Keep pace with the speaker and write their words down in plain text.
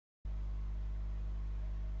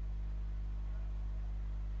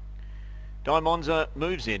Diamonza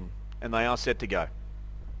moves in and they are set to go.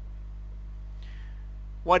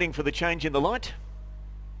 Waiting for the change in the light.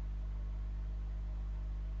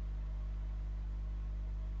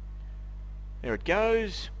 There it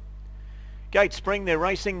goes. Gate Spring, they're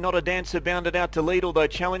racing. Not a Dancer bounded out to lead, although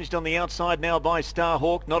challenged on the outside now by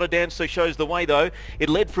Starhawk. Not a Dancer shows the way, though. It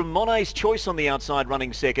led from Monet's Choice on the outside,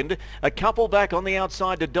 running second. A couple back on the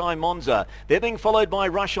outside to Diamonza. They're being followed by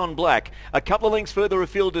Rush on Black. A couple of lengths further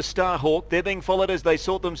afield to Starhawk. They're being followed as they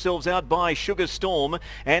sort themselves out by Sugar Storm.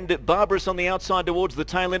 And Barbarous on the outside towards the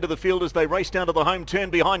tail end of the field as they race down to the home turn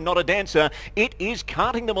behind Not a Dancer. It is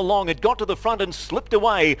carting them along. It got to the front and slipped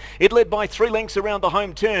away. It led by 3 lengths around the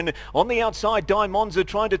home turn. On the outside, Diamonza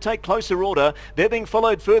trying to take closer order. They're being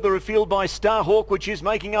followed further afield by Starhawk, which is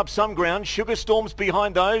making up some ground. Sugar Storm's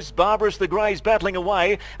behind those. Barbarous the Greys battling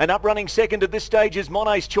away. And up running second at this stage is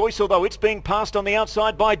Monet's Choice, although it's being passed on the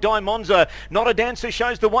outside by Diamonza. Not a Dancer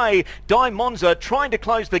shows the way. Diamonza trying to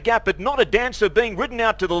close the gap, but Not a Dancer being ridden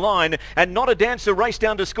out to the line. And Not a Dancer race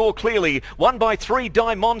down to score clearly. 1 by 3,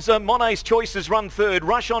 Diamonza. Monet's Choice has run third.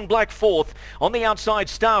 Rush on Black fourth. On the outside,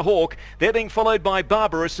 Starhawk. They're being followed by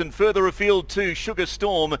Barbarous, and further afield to Sugar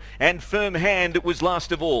Storm, and Firm Hand was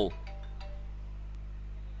last of all.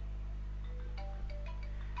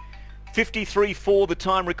 53.4 the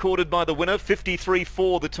time recorded by the winner.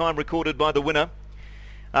 53.4 the time recorded by the winner.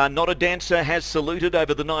 Not a Dancer has saluted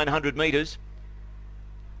over the 900 metres.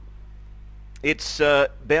 It's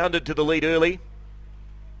bounded to the lead early.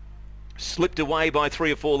 Slipped away by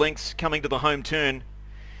 3 or 4 lengths coming to the home turn.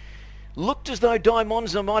 Looked as though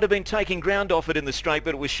Diamonza might have been taking ground off it in the straight,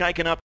 but it was shaken up.